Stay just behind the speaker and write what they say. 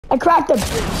I cracked him.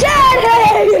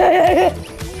 Dead!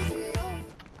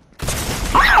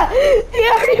 Ah! He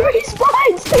already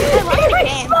respawns! He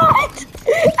respawns!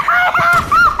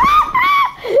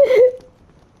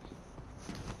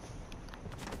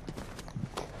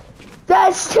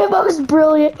 That's the most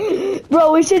brilliant.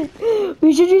 Bro, we should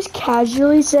just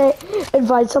casually say,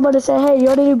 invite someone to say, hey, you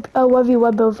want to do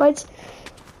 1v1 build fights?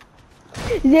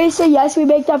 They say yes, we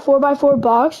make that 4x4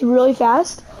 box really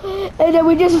fast, and then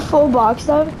we just full box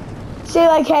them. Say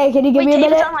like, hey, can you give me a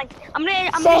minute?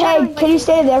 Say, hey, can you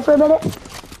stay there for a minute?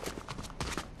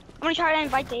 I'm gonna try to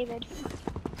invite David.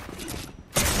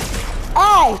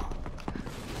 Hey!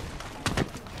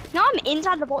 No, I'm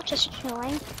inside the vault just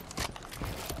chilling.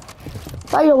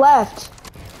 Thought you left.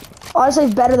 Honestly,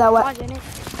 it's better that way. No, I didn't.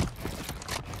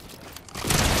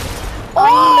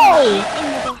 Oh!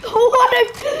 What a...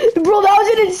 Bro, that was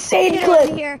an insane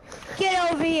clip.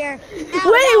 Get over here. Wait,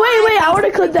 I want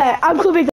to clip that. I'm clipping